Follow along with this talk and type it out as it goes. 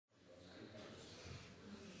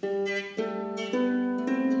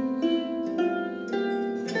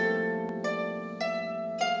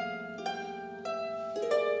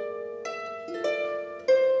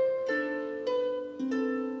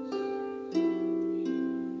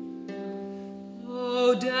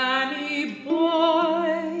Danny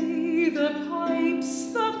boy, the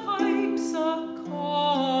pipes are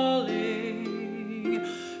calling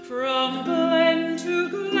from glen to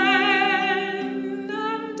glen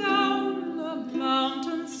and down the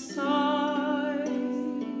mountainside.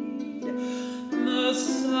 The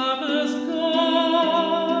summer's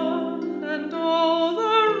gone and all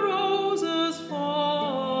the roses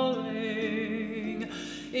falling.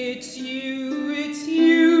 It's you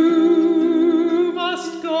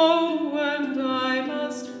must go and I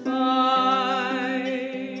must bide.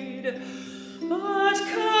 But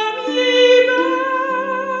come ye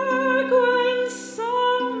back when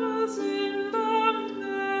summer's in the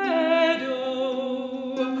meadow,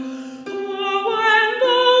 or when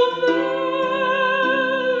the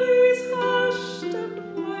valley's hushed and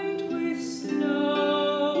white with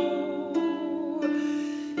snow.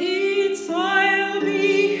 It's I'll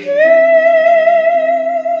be here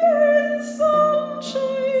in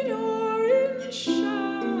sunshine or in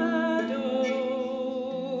shadow.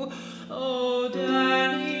 Oh,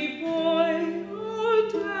 Danny boy,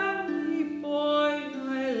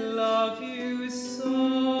 I love you so.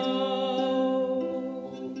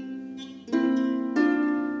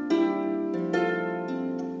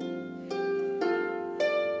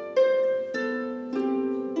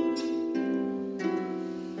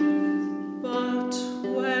 But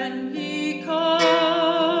when ye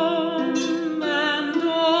come and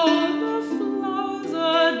all the flowers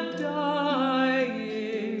are dying,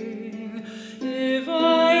 if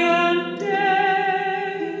I am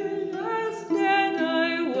dead, as dead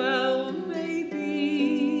I well may be,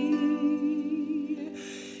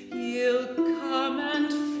 you'll come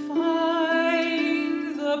and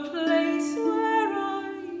find the place where I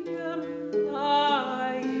am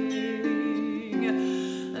lying,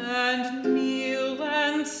 and kneel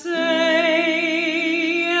and say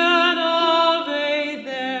an Ave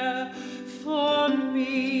there for me,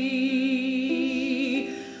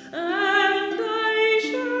 and I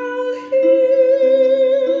shall hear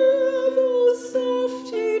those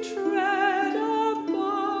softly tread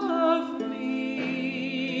above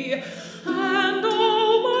me, and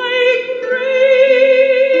all my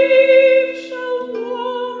grief shall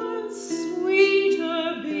warm and sweeter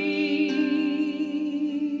be.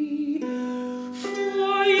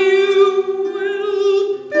 For you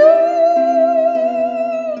will bend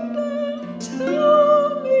and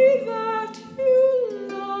tell me that you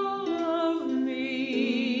love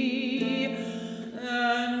me,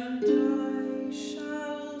 and I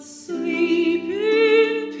shall sleep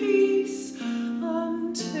in peace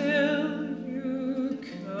until you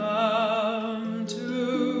come to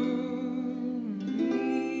me.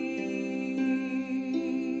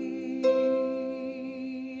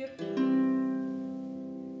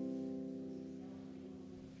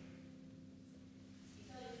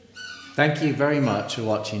 Thank you very much for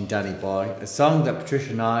watching Danny Boy, a song that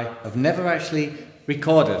Patricia and I have never actually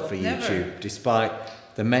recorded for Never. YouTube, despite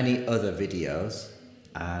the many other videos.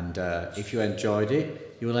 And if you enjoyed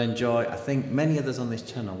it, you will enjoy, I think, many others on this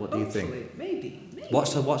channel. What do you think? Hopefully, maybe.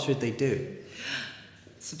 What should they do?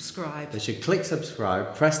 Subscribe. They should click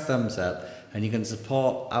subscribe, press thumbs up, and you can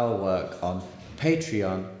support our work on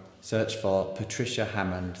Patreon. Search for Patricia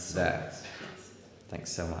Hammond there. Yes.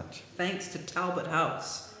 Thanks so much. Thanks to Talbot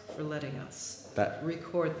House for letting us That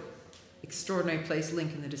record Extraordinary Place,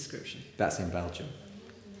 link in the description. That's in Belgium.